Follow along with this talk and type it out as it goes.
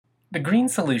The Green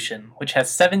Solution, which has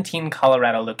 17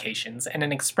 Colorado locations and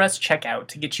an express checkout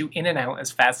to get you in and out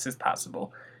as fast as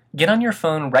possible. Get on your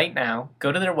phone right now,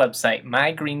 go to their website,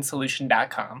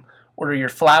 mygreensolution.com, order your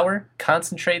flour,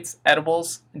 concentrates,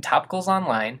 edibles, and topicals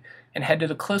online, and head to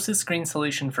the closest Green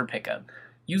Solution for pickup.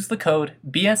 Use the code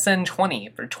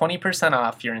BSN20 for 20%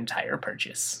 off your entire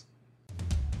purchase.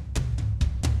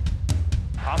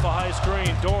 Off a high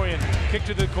screen, Dorian kick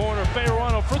to the corner,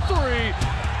 Fayerano for three.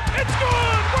 It's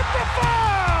good with the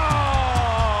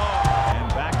foul! And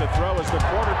back to throw as the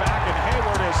quarterback, and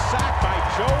Hayward is sacked by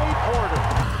Joey Porter.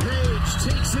 Page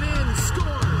takes it in,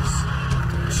 scores.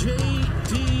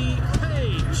 J.D.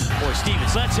 Page. Boy,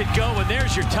 Stevens lets it go, and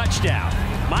there's your touchdown.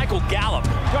 Michael Gallup.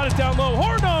 Got it down low,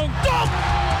 Hornung, dunk!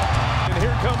 And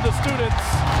here come the students.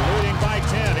 Leading by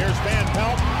 10, here's Van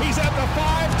Pelt. He's at the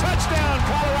 5, touchdown,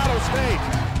 Colorado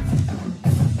State.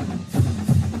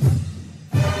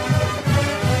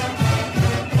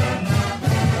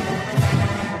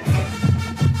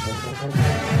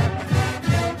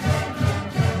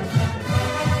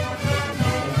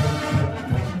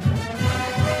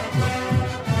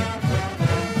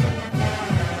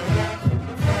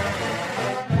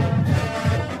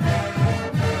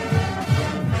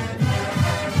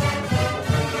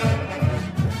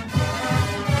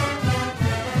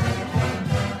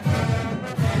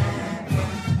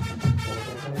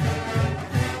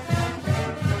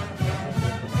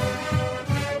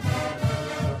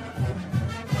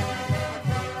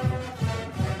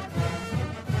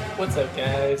 What's up,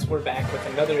 guys? We're back with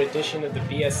another edition of the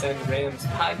BSN Rams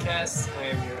podcast. I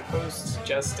am your host,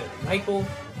 Justin Michael.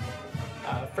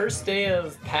 First day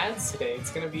of pads today.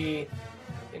 It's going to be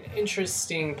an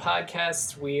interesting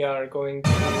podcast. We are going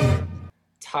to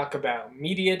talk about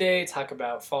Media Day, talk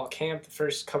about fall camp, the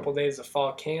first couple days of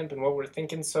fall camp, and what we're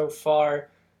thinking so far.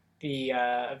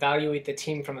 Evaluate the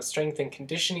team from a strength and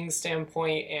conditioning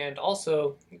standpoint, and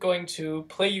also going to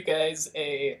play you guys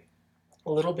a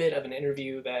little bit of an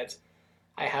interview that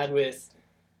I had with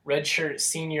redshirt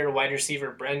senior wide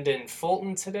receiver Brenden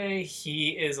Fulton today.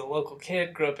 He is a local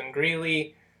kid, grew up in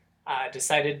Greeley,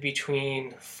 decided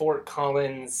between Fort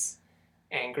Collins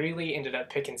and Greeley, ended up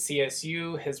picking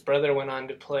CSU. His brother went on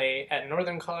to play at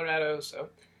Northern Colorado, so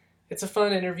it's a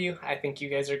fun interview. I think you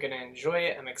guys are going to enjoy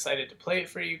it. I'm excited to play it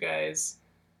for you guys.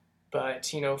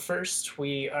 But, first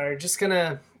we are just going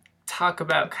to talk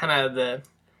about kind of the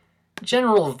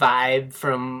general vibe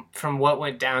from what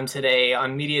went down today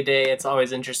on Media Day. It's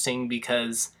always interesting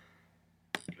because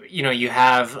you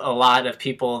have a lot of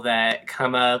people that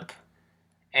come up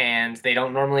and they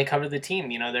don't normally cover the team.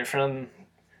 They're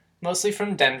mostly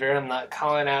from Denver. I'm not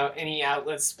calling out any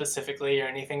outlets specifically or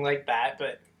anything like that,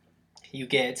 but you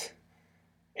get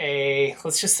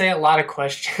let's just say a lot of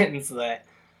questions that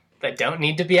don't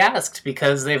need to be asked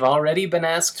because they've already been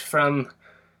asked from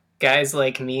guys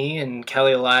like me and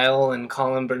Kelly Lyle and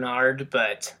Colin Bernard,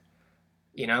 but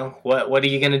what are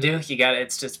you gonna do?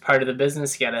 It's just part of the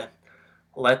business. You gotta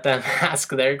let them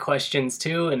ask their questions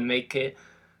too and make it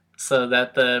so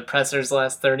that the pressers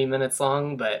last 30 minutes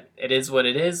long, but it is what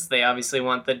it is. They obviously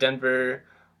want the Denver,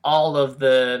 all of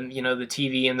the the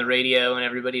TV and the radio and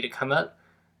everybody to come up.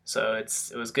 So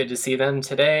it was good to see them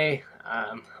today.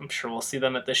 I'm sure we'll see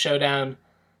them at the showdown.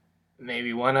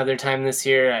 Maybe one other time this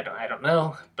year, I don't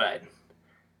know, but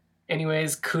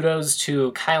anyways, kudos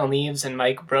to Kyle Neves and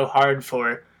Mike Brohard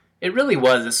for, it really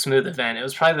was a smooth event. It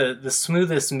was probably the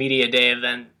smoothest Media Day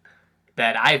event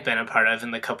that I've been a part of in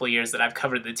the couple of years that I've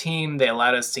covered the team. They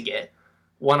allowed us to get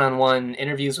one-on-one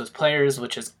interviews with players,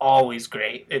 which is always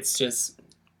great. It's just,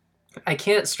 I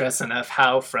can't stress enough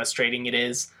how frustrating it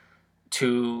is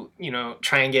to,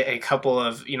 try and get a couple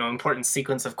of, important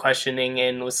sequence of questioning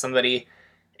in with somebody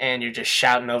and you're just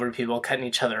shouting over people, cutting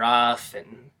each other off,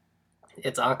 and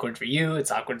it's awkward for you,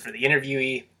 it's awkward for the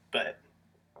interviewee, but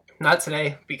not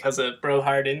today because of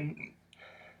Brohard and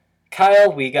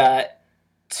Kyle. We got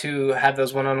to have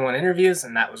those one-on-one interviews,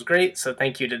 and that was great, so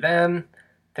thank you to them.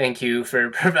 Thank you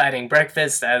for providing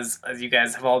breakfast. As you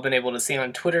guys have all been able to see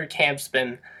on Twitter, camp's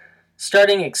been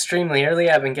starting extremely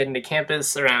early. I've been getting to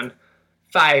campus around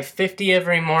 5:50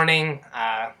 every morning.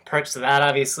 Perks of that,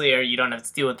 obviously, are you don't have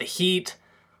to deal with the heat.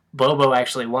 Bobo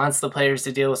actually wants the players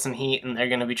to deal with some heat, and they're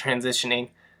going to be transitioning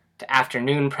to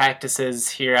afternoon practices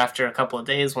here after a couple of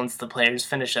days once the players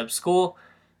finish up school.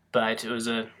 But it was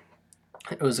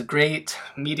a great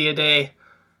Media Day.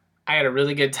 I had a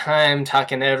really good time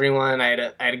talking to everyone.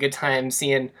 I had a good time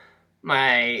seeing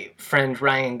my friend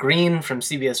Ryan Green from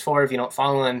CBS4. If you don't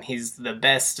follow him, he's the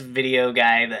best video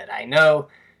guy that I know.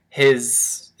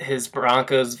 His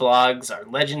Broncos vlogs are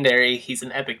legendary. He's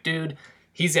an epic dude.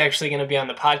 he's actually going to be on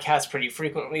the podcast pretty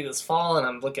frequently this fall, and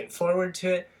I'm looking forward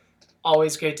to it.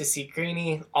 Always great to see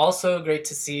Greeny. Also great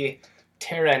to see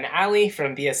Tara and Allie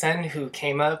from BSN, who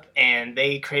came up and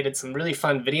they created some really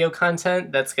fun video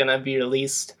content that's going to be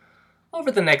released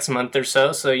over the next month or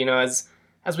so. So,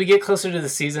 as we get closer to the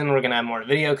season, we're going to have more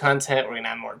video content, we're going to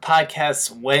have more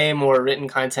podcasts, way more written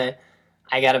content.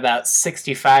 I got about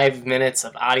 65 minutes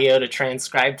of audio to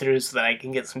transcribe through so that I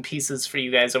can get some pieces for you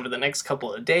guys over the next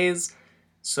couple of days.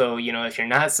 So, if you're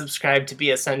not subscribed to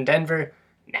BSN Denver,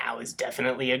 now is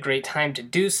definitely a great time to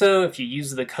do so. If you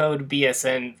use the code if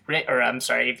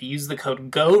you use the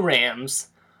code GORAMS,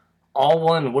 all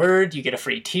one word, you get a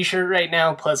free t-shirt right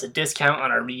now, plus a discount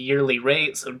on our yearly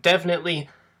rate. So definitely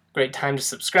great time to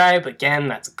subscribe. Again,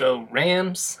 that's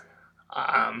GORAMS.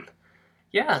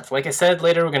 Like I said,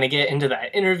 later we're going to get into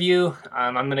that interview.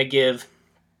 I'm going to give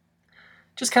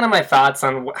just kind of my thoughts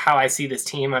on how I see this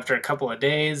team after a couple of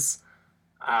days.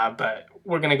 But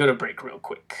we're going to go to break real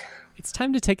quick. It's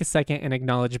time to take a second and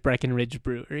acknowledge Breckenridge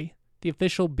Brewery, the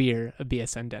official beer of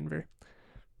BSN Denver.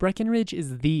 Breckenridge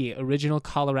is the original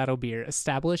Colorado beer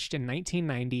established in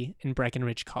 1990 in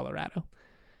Breckenridge, Colorado.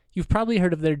 You've probably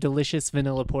heard of their delicious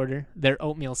vanilla porter, their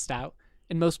oatmeal stout,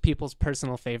 and most people's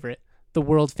personal favorite, the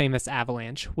world-famous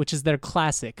Avalanche, which is their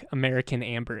classic American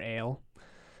Amber Ale.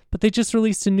 But they just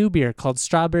released a new beer called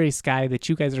Strawberry Sky that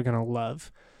you guys are going to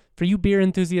love. For you beer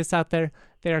enthusiasts out there,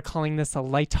 they are calling this a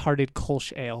light-hearted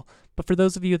Kolsch ale. But for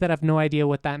those of you that have no idea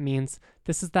what that means,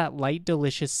 this is that light,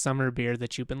 delicious summer beer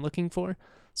that you've been looking for.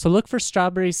 So look for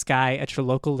Strawberry Sky at your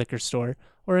local liquor store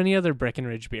or any other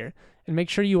Breckenridge beer. And make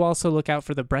sure you also look out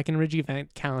for the Breckenridge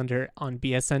event calendar on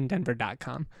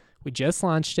bsndenver.com. We just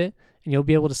launched it, and you'll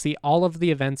be able to see all of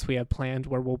the events we have planned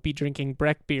where we'll be drinking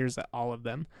Breck beers at all of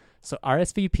them. So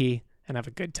RSVP and have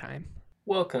a good time.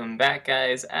 Welcome back,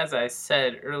 guys. As I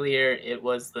said earlier, it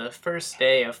was the first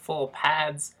day of full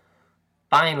pads.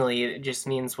 Finally, it just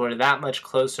means we're that much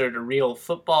closer to real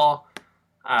football.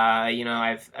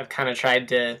 I've kind of tried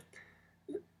to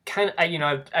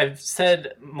I've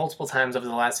said multiple times over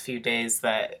the last few days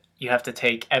that you have to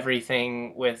take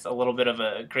everything with a little bit of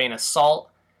a grain of salt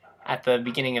at the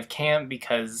beginning of camp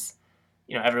because,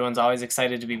 everyone's always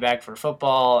excited to be back for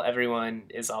football. Everyone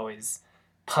is always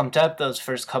pumped up those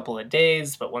first couple of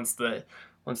days, but once the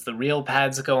real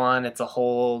pads go on, it's a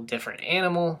whole different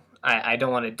animal. I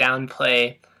don't want to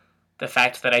downplay the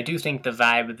fact that I do think the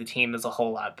vibe of the team is a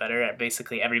whole lot better.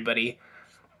 Basically, everybody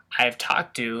I've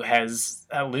talked to has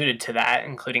alluded to that,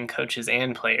 including coaches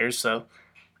and players. So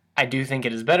I do think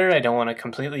it is better. I don't want to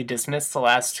completely dismiss the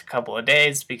last couple of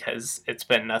days because it's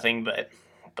been nothing but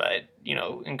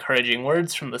encouraging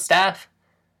words from the staff.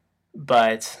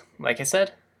 But like I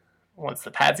said, once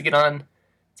the pads get on,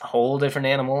 it's a whole different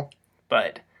animal.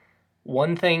 But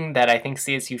one thing that I think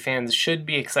CSU fans should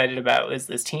be excited about is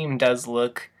this team does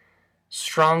look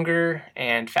stronger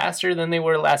and faster than they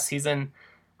were last season.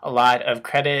 A lot of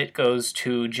credit goes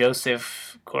to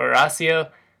Joseph Goracio.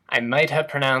 I might have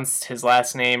pronounced his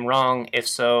last name wrong. If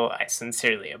so, I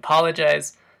sincerely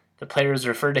apologize. The players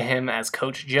refer to him as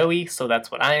Coach Joey, so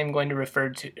that's what I am going to refer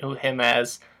to him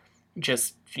as,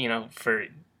 just,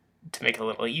 to make it a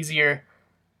little easier.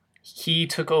 He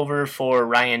took over for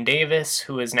Ryan Davis,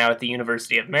 who is now at the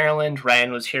University of Maryland.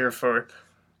 Ryan was here for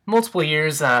multiple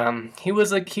years. He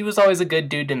was always a good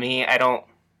dude to me. I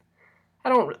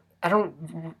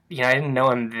didn't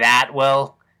know him that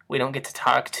well. We don't get to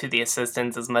talk to the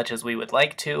assistants as much as we would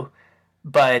like to,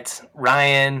 but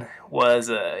Ryan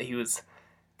was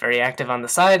very active on the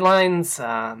sidelines.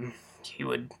 He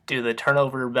would do the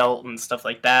turnover belt and stuff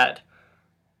like that,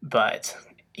 but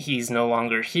he's no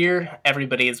longer here.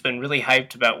 Everybody has been really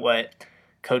hyped about what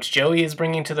Coach Joey is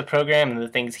bringing to the program and the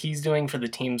things he's doing for the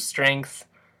team's strength.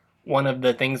 One of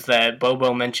the things that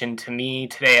Bobo mentioned to me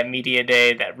today at Media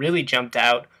Day that really jumped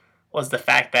out was the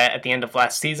fact that at the end of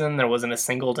last season, there wasn't a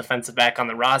single defensive back on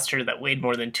the roster that weighed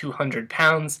more than 200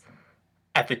 pounds.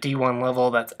 At the D1 level,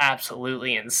 that's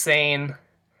absolutely insane.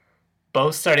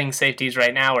 Both starting safeties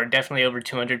right now are definitely over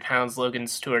 200 pounds, Logan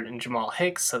Stewart and Jamal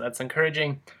Hicks, so that's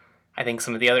encouraging. I think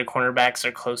some of the other cornerbacks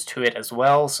are close to it as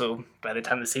well, so by the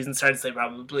time the season starts, they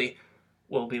probably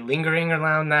will be lingering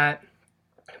around that.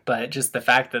 But just the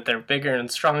fact that they're bigger and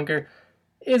stronger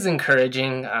is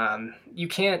encouraging. You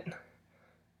can't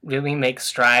really make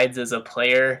strides as a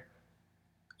player,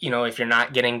 if you're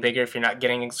not getting bigger, if you're not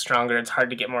getting stronger. It's hard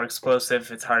to get more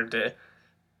explosive. It's hard to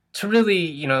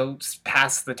really,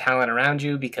 pass the talent around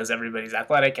you because everybody's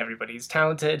athletic, everybody's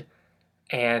talented,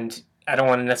 and I don't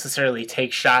want to necessarily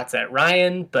take shots at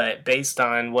Ryan, but based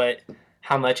on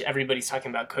how much everybody's talking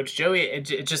about Coach Joey, it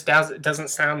just doesn't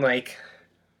sound like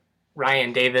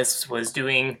Ryan Davis was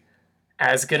doing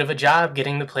as good of a job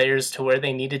getting the players to where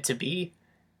they needed to be.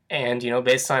 And,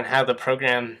 based on how the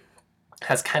program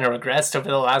has kind of regressed over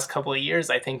the last couple of years,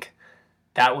 I think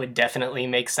that would definitely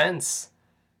make sense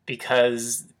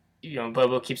because,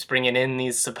 Bobo keeps bringing in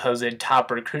these supposed top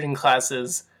recruiting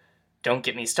classes. Don't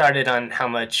get me started on how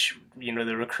much,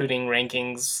 the recruiting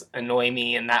rankings annoy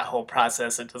me and that whole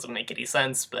process. It doesn't make any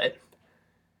sense, but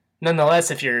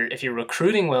nonetheless, if you're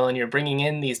recruiting well and you're bringing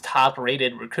in these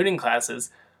top-rated recruiting classes,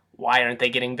 why aren't they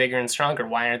getting bigger and stronger?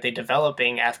 Why aren't they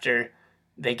developing after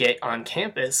they get on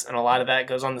campus? And a lot of that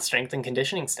goes on the strength and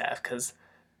conditioning staff because,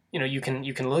 you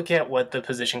can look at what the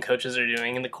position coaches are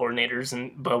doing and the coordinators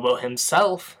and Bobo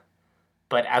himself.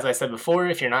 But as I said before,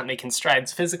 if you're not making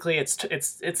strides physically, it's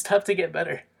tough to get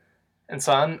better. And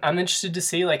so I'm interested to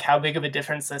see how big of a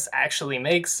difference this actually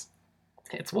makes.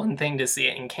 It's one thing to see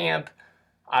it in camp.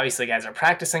 Obviously, guys are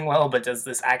practicing well, but does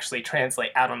this actually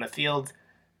translate out on the field?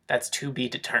 That's to be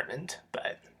determined.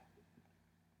 But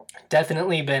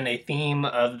definitely been a theme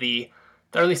of the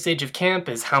early stage of camp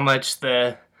is how much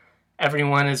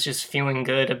everyone is just feeling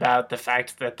good about the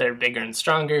fact that they're bigger and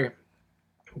stronger.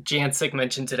 Jancic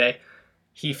mentioned today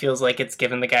he feels like it's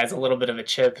given the guys a little bit of a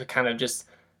chip, kind of just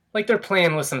like they're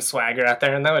playing with some swagger out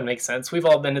there, and that would make sense. We've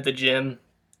all been at the gym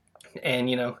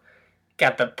and,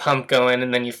 got the pump going,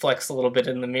 and then you flex a little bit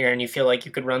in the mirror and you feel like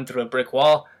you could run through a brick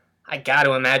wall. I got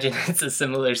to imagine it's a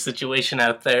similar situation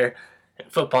out there in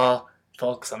football.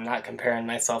 Folks, I'm not comparing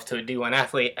myself to a D1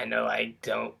 athlete. I know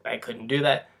I couldn't do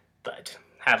that, but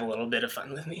have a little bit of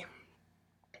fun with me.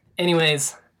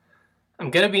 Anyways,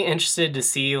 I'm going to be interested to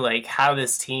see how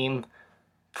this team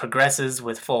progresses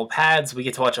with full pads. We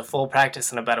get to watch a full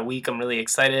practice in about a week. I'm really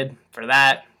excited for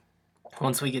that.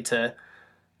 Once we get to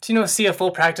see a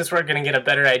full practice, we're going to get a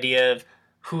better idea of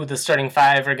who the starting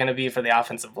five are going to be for the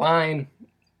offensive line,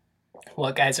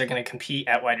 what guys are going to compete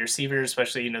at wide receiver,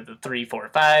 especially, the 3, 4,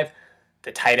 5.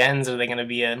 The tight ends, are they going to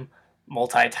be a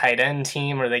multi-tight end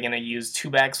team? Are they going to use two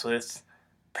backs with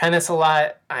Prentice a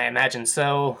lot? I imagine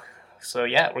so. So,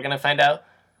 yeah, we're going to find out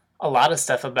a lot of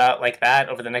stuff about that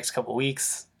over the next couple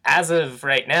weeks. As of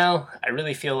right now, I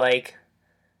really feel like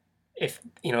if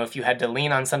you had to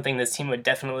lean on something, this team would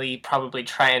definitely probably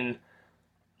try and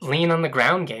lean on the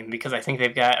ground game because I think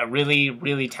they've got a really,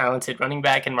 really talented running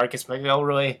back in Marcus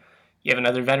McElroy. You have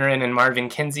another veteran in Marvin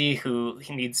Kinsey who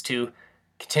he needs to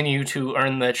continue to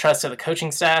earn the trust of the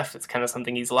coaching staff. It's kind of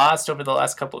something he's lost over the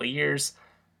last couple of years.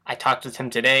 I talked with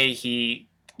him today. He,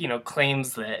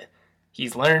 claims that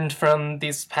he's learned from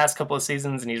these past couple of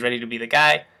seasons and he's ready to be the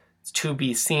guy. It's to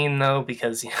be seen, though,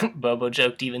 because Bobo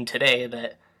joked even today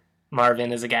that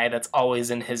Marvin is a guy that's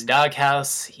always in his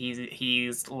doghouse.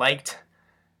 He's liked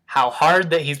how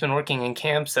hard that he's been working in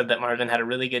camp, said that Marvin had a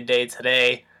really good day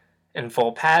today in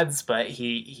full pads, but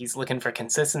he's looking for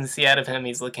consistency out of him.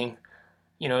 He's looking,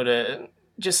 to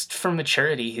just for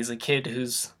maturity. He's a kid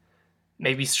who's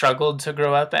maybe struggled to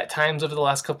grow up at times over the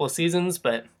last couple of seasons,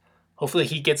 but hopefully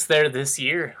he gets there this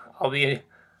year. I'll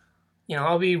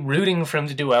be rooting for him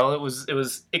to do well. It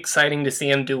was exciting to see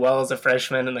him do well as a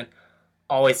freshman, and then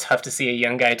always tough to see a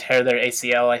young guy tear their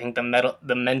ACL. I think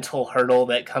the mental hurdle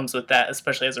that comes with that,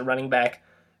 especially as a running back,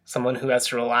 someone who has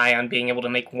to rely on being able to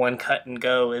make one cut and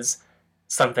go, is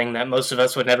something that most of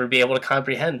us would never be able to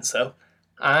comprehend. So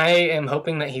I am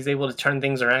hoping that he's able to turn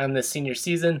things around this senior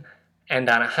season. And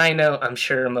on a high note, I'm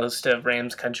sure most of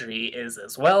Rams country is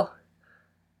as well.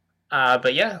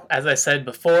 But yeah, as I said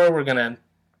before, we're going to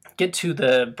get to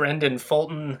the Brenden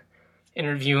Fulton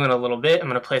interview in a little bit. I'm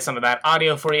going to play some of that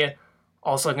audio for you.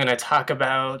 Also going to talk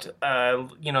about,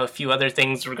 a few other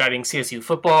things regarding CSU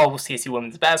football, CSU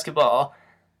women's basketball,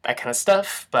 that kind of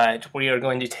stuff. But we are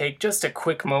going to take just a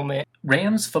quick moment.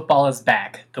 Rams football is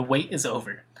back. The wait is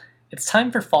over. It's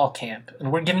time for fall camp,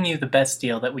 and we're giving you the best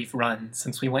deal that we've run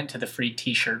since we went to the free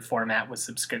t-shirt format with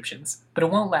subscriptions. But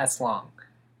it won't last long.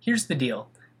 Here's the deal.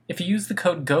 If you use the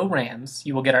code GORAMS,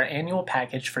 you will get our annual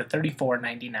package for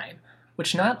 $34.99,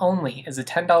 which not only is a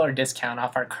 $10 discount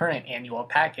off our current annual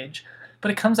package, but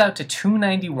it comes out to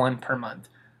 $291 per month,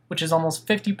 which is almost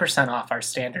 50% off our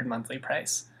standard monthly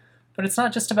price. But it's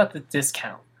not just about the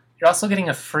discount. You're also getting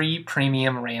a free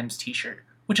premium Rams t-shirt,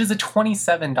 which is a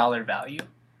 $27 value.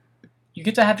 You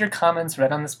get to have your comments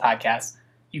read on this podcast.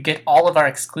 You get all of our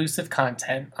exclusive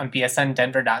content on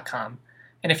bsndenver.com.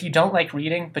 And if you don't like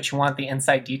reading, but you want the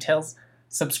inside details,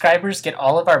 subscribers get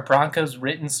all of our Broncos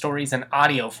written stories in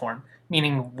audio form,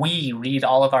 meaning we read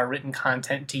all of our written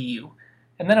content to you.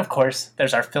 And then, of course,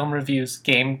 there's our film reviews,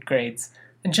 game grades,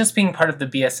 and just being part of the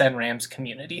BSN Rams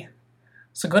community.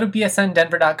 So go to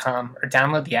bsndenver.com or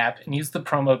download the app and use the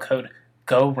promo code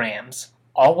GORAMS.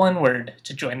 all one word,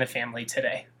 to join the family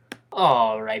today.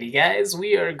 Alrighty guys,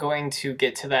 we are going to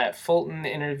get to that Fulton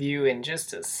interview in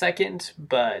just a second,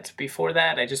 but before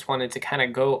that I just wanted to kind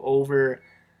of go over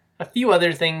a few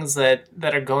other things that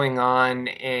are going on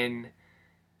in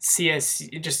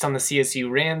CSU, just on the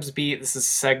CSU Rams beat. This is a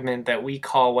segment that we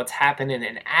call What's Happening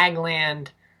in Agland.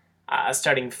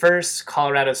 Starting first,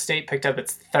 Colorado State picked up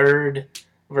its third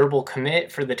verbal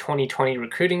commit for the 2020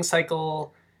 recruiting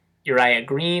cycle. Uriah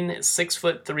Green,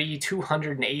 6'3",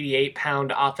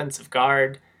 288-pound offensive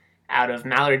guard out of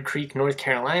Mallard Creek, North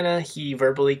Carolina. He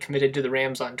verbally committed to the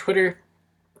Rams on Twitter.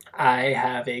 I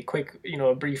have a quick,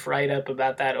 a brief write-up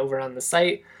about that over on the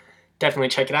site. Definitely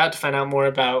check it out to find out more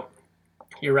about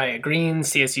Uriah Green,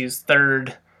 CSU's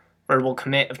third verbal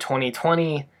commit of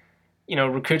 2020.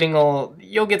 Recruiting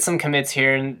you'll get some commits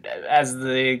here, and as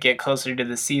they get closer to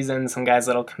the season, some guys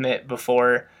that'll commit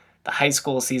before the high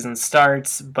school season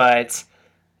starts, but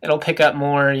it'll pick up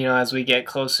more, as we get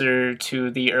closer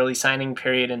to the early signing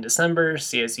period in December.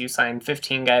 CSU signed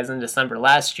 15 guys in December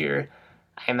last year.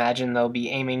 I imagine they'll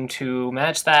be aiming to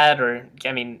match that,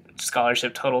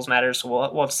 scholarship totals matter, so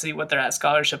we'll have to see what they're at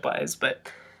scholarship-wise, but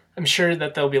I'm sure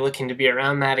that they'll be looking to be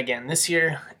around that again this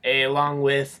year. Along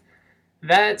with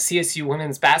that, CSU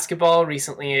women's basketball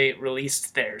recently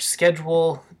released their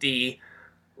schedule. The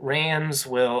Rams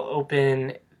will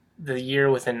open the year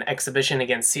with an exhibition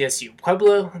against CSU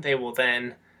Pueblo. They will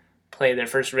then play their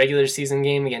first regular season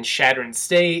game against Chadron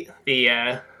State.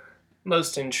 The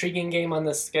most intriguing game on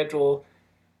the schedule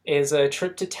is a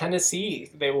trip to Tennessee.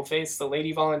 They will face the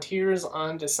Lady Volunteers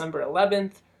on December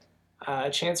 11th. A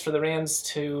chance for the Rams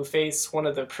to face one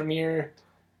of the premier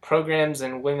programs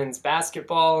in women's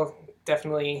basketball.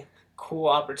 Definitely cool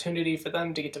opportunity for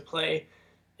them to get to play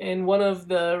in one of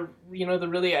the, the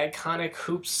really iconic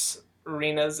hoops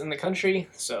arenas in the country.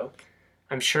 So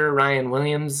I'm sure Ryan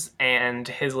Williams and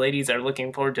his ladies are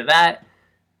looking forward to that.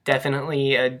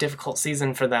 Definitely a difficult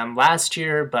season for them last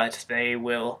year, but they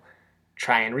will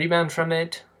try and rebound from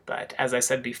it. But as I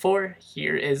said before,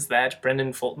 here is that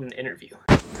Brenden Fulton interview.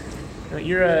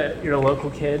 You're a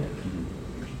local kid.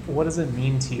 What does it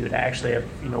mean to you to actually have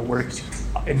worked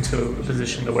into a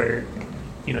position to where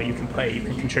you can play, you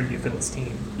can contribute for this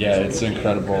team? Yeah, it's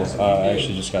incredible. I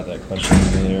actually just got that question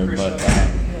earlier, but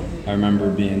I remember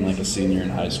being like a senior in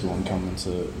high school and coming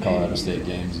to Colorado State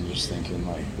games and just thinking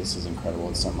this is incredible.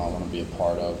 It's something I want to be a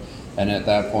part of. And at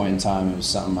that point in time, it was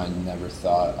something I never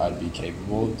thought I'd be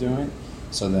capable of doing.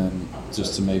 So then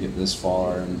just to make it this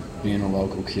far and being a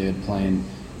local kid playing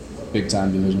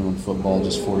big-time Division I football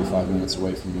just 45 minutes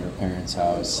away from your parents'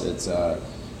 house,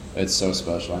 it's so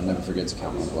special. I never forget to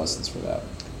count my blessings for that.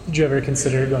 Did you ever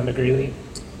consider going to Greeley?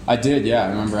 I did, yeah. I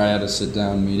remember I had a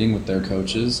sit-down meeting with their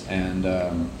coaches, and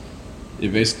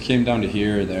it basically came down to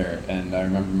here or there. And I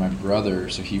remember my brother,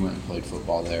 so he went and played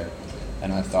football there.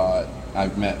 And I thought,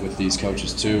 I've met with these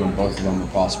coaches too, and both of them were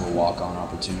possible walk-on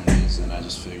opportunities. And I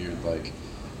just figured,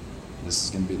 this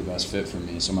is going to be the best fit for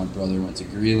me. So my brother went to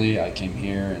Greeley. I came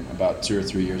here, and about 2 or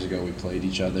 3 years ago, we played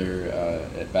each other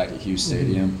back at Hughes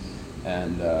Stadium.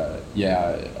 And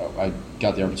I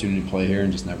got the opportunity to play here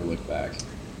and just never looked back.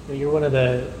 You're one of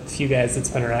the few guys that's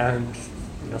been around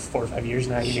 4 or 5 years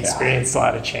now. You've experienced a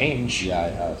lot of change. Yeah, I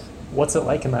have. What's it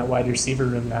like in that wide receiver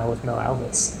room now with Mel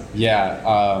Alvis?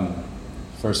 Yeah,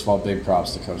 first of all, big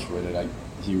props to Coach Whitted.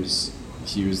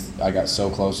 I got so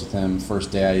close with him.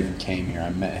 First day I even came here,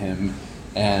 I met him,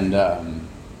 and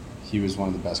he was one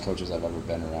of the best coaches I've ever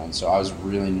been around. So I was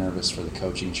really nervous for the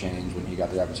coaching change when he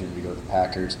got the opportunity to go to the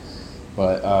Packers.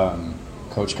 But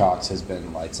Coach Cox has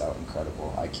been lights out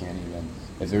incredible. I can't even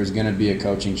 – if there's going to be a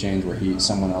coaching change where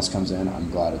someone else comes in, I'm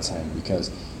glad it's him, because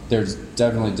there's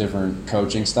definitely different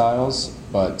coaching styles,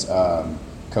 but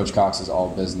Coach Cox is all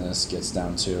business, gets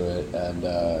down to it, and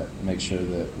makes sure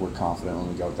that we're confident when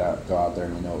we go out there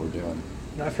and we know what we're doing.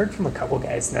 I've heard from a couple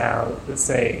guys now that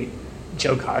say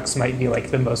Joe Cox might be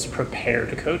the most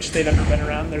prepared coach they've ever been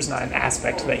around. There's not an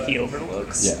aspect that he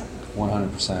overlooks. Yeah,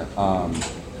 100%.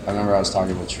 I remember I was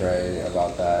talking with Trey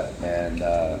about that, and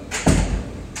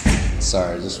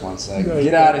sorry, just 1 second.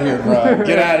 Get out of here, bro.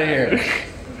 Get out of here.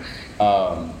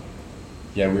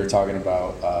 Yeah, we were talking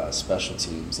about special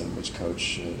teams and which coach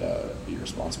should be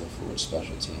responsible for which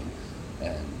special team.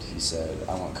 And he said,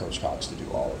 I want Coach Cox to do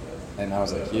all of it. And I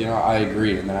was like, I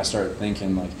agree. And then I started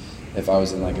thinking, if I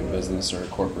was in a business or a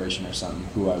corporation or something,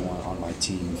 who I want on my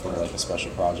team for a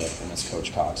special project, and it's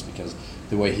Coach Cox, because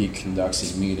the way he conducts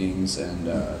his meetings and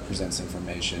presents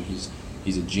information,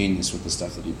 he's a genius with the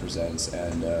stuff that he presents,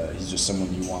 and he's just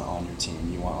someone you want on your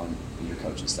team, you want on your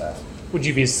coaching staff. Would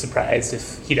you be surprised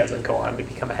if he doesn't go on to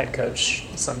become a head coach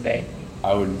someday?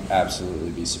 I would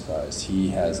absolutely be surprised. He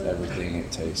has everything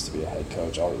it takes to be a head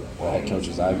coach. All the head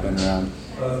coaches I've been around,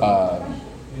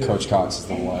 Coach Cox is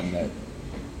the one that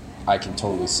I can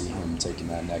totally see him taking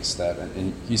that next step.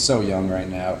 And he's so young right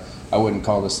now. I wouldn't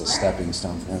call this a stepping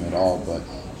stone for him at all, but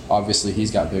obviously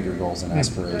he's got bigger goals and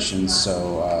aspirations,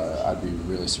 so I'd be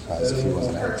really surprised if he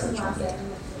wasn't a head coach one day.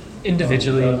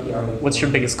 Individually, what's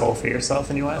your biggest goal for yourself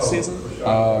in your last season?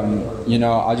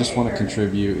 I just want to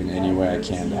contribute in any way I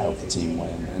can to help the team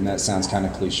win. And that sounds kind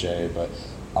of cliche, but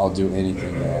I'll do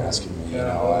anything they ask of me.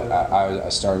 I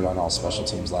started on all special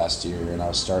teams last year, and I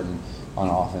was starting on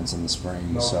offense in the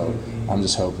spring. So I'm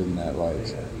just hoping that,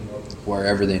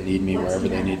 wherever they need me, wherever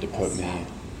they need to put me,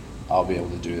 I'll be able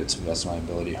to do it to the best of my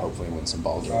ability, hopefully win some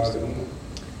ball games doing it.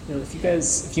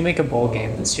 If you make a bowl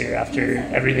game this year after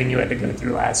everything you had to go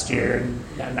through last year,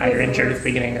 and now you're injured at the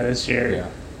beginning of this year,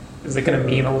 is it going to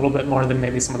mean a little bit more than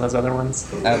maybe some of those other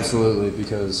ones? Absolutely,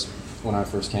 because when I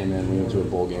first came in, we went to a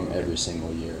bowl game every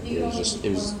single year. It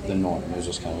was the norm. It was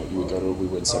just kind of we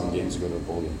win 7 games, we go to a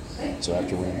bowl game. So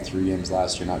after winning 3 games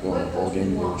last year, not going to a bowl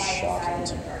game, it was shocking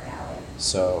to me.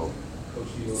 So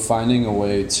finding a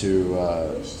way to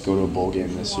go to a bowl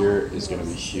game this year is going to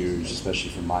be huge,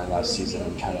 especially for my last season,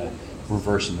 and kind of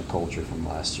reversing the culture from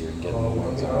last year and getting the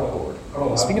wins on the board.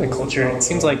 Speaking of culture, it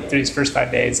seems like through these first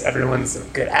 5 days, everyone's in a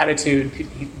good attitude.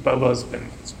 Bobo's been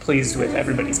pleased with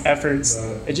everybody's efforts.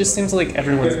 It just seems like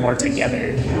everyone's more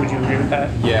together. Would you agree with that?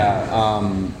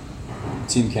 Yeah.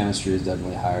 Team chemistry is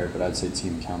definitely higher, but I'd say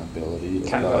team accountability.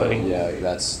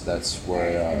 That's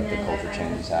where the culture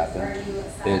changes happen.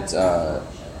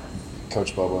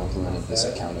 Coach Bobo implemented this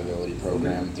accountability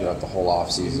program throughout the whole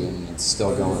off season. It's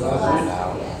still going on right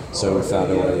now. So we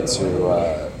found a way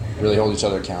to really hold each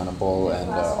other accountable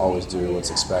and always do what's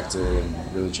expected and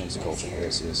really change the culture here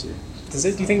at CSU. Does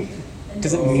it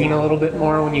mean a little bit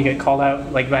more when you get called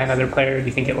out by another player? Do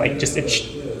you think it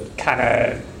kind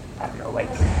of, I don't know,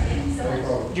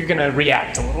 you're gonna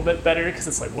react a little bit better because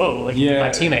it's whoa, my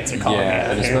teammates are calling me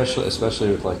out and here.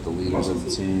 especially with the leaders of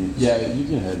the team. Yeah, you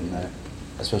can hit in that.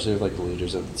 Especially with the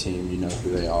leaders of the team, you know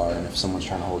who they are, and if someone's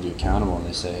trying to hold you accountable and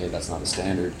they say, hey, that's not the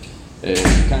standard, you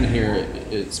kind of hear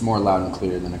it's more loud and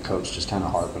clear than a coach just kind of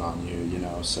harping on you,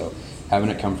 So having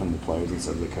it come from the players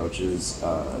instead of the coaches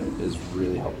is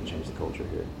really helping change the culture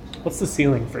here. What's the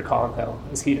ceiling for Colin Hill?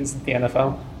 Is it the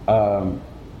NFL?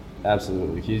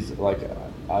 Absolutely. He's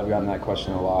I've gotten that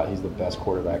question a lot. He's the best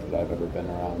quarterback that I've ever been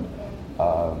around.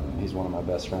 He's one of my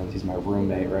best friends. He's my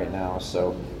roommate right now,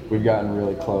 so we've gotten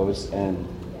really close, and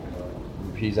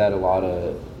he's had a lot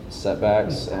of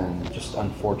setbacks and just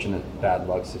unfortunate bad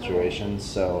luck situations.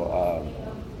 So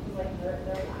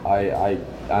I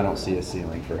don't see a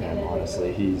ceiling for him,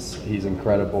 honestly. He's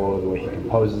incredible, the way he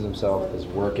composes himself, his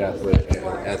work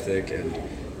ethic, and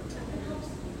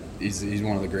he's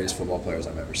one of the greatest football players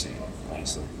I've ever seen,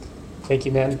 honestly. Thank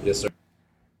you, man. Yes, sir.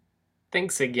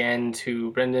 Thanks again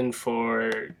to Brenden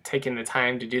for taking the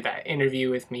time to do that interview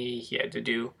with me. He had to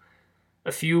do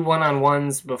a few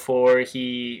one-on-ones before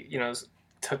he,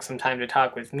 took some time to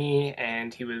talk with me,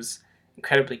 and he was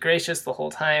incredibly gracious the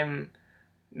whole time.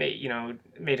 Made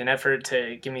an effort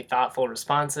to give me thoughtful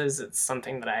responses. It's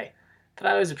something that I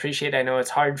always appreciate. I know it's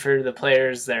hard for the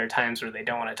players. There are times where they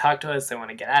don't want to talk to us. They want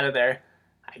to get out of there.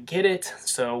 I get it.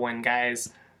 So when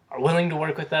guys are willing to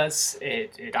work with us,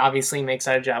 it obviously makes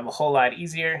our job a whole lot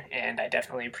easier, and I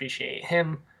definitely appreciate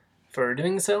him for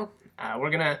doing so. We're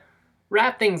gonna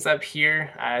wrap things up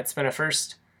here. It's been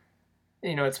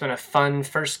a fun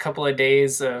first couple of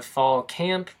days of fall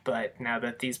camp, but now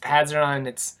that these pads are on,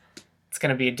 it's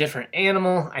gonna be a different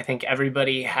animal. I think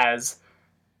everybody has,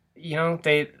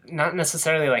 they not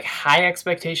necessarily high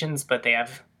expectations, but they're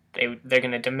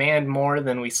gonna demand more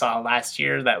than we saw last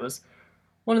year. That was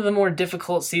one of the more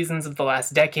difficult seasons of the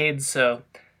last decade, so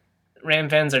Ram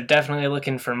fans are definitely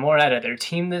looking for more out of their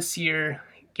team this year.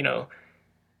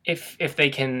 If they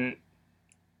can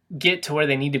get to where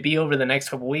they need to be over the next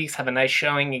couple weeks, have a nice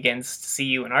showing against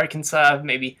CU and Arkansas,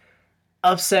 maybe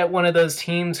upset one of those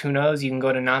teams, who knows, you can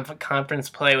go to non-conference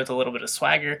play with a little bit of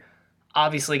swagger.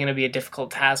 Obviously going to be a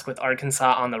difficult task with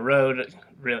Arkansas on the road.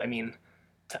 Really,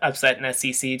 to upset an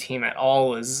SEC team at all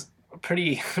was a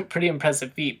pretty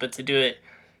impressive feat, but to do it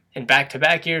in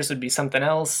back-to-back years would be something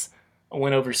else. A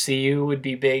win over CU would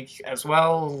be big as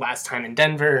well. Last time in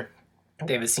Denver,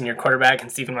 they have a senior quarterback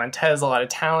and Steven Montez, a lot of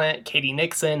talent. Katie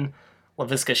Nixon,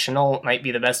 LaVisca Chenault might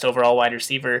be the best overall wide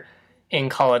receiver in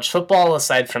college football,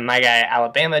 aside from my guy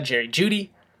Alabama, Jerry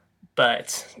Jeudy.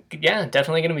 But yeah,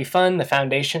 definitely going to be fun. The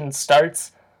foundation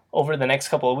starts over the next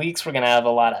couple of weeks. We're going to have a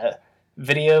lot of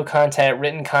video content,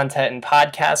 written content, and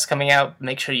podcasts coming out.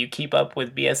 Make sure you keep up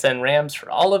with BSN Rams for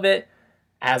all of it.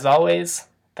 As always,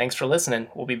 thanks for listening.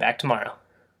 We'll be back tomorrow.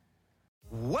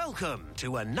 Welcome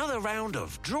to another round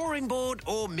of Drawing Board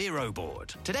or Miro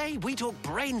Board. Today we talk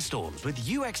brainstorms with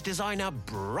UX designer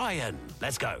Brian.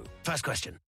 Let's go. First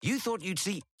question. You thought you'd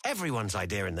see everyone's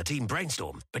idea in the team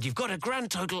brainstorm, but you've got a grand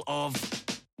total of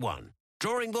 1.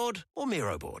 Drawing board or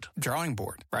Miro board? Drawing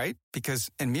board, right?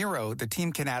 Because in Miro, the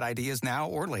team can add ideas now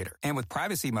or later. And with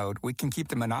privacy mode, we can keep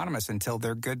them anonymous until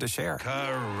they're good to share.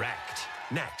 Correct.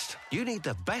 Next, you need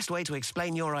the best way to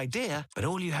explain your idea, but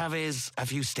all you have is a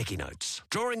few sticky notes.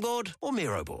 Drawing board or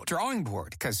Miro board? Drawing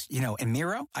board, because, in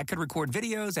Miro, I could record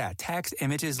videos, add text,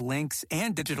 images, links,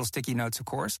 and digital sticky notes, of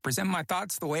course, present my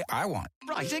thoughts the way I want.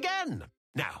 Right again.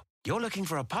 Now, you're looking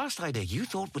for a past idea you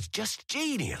thought was just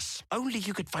genius. Only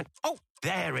you could find... Oh,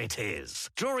 there it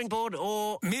is. Drawing board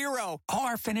or... Miro. All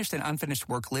our finished and unfinished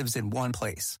work lives in one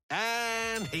place.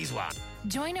 And he's won.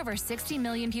 Join over 60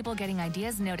 million people getting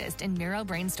ideas noticed in Miro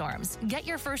brainstorms. Get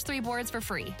your first 3 boards for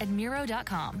free at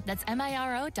Miro.com. That's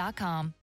Miro.com.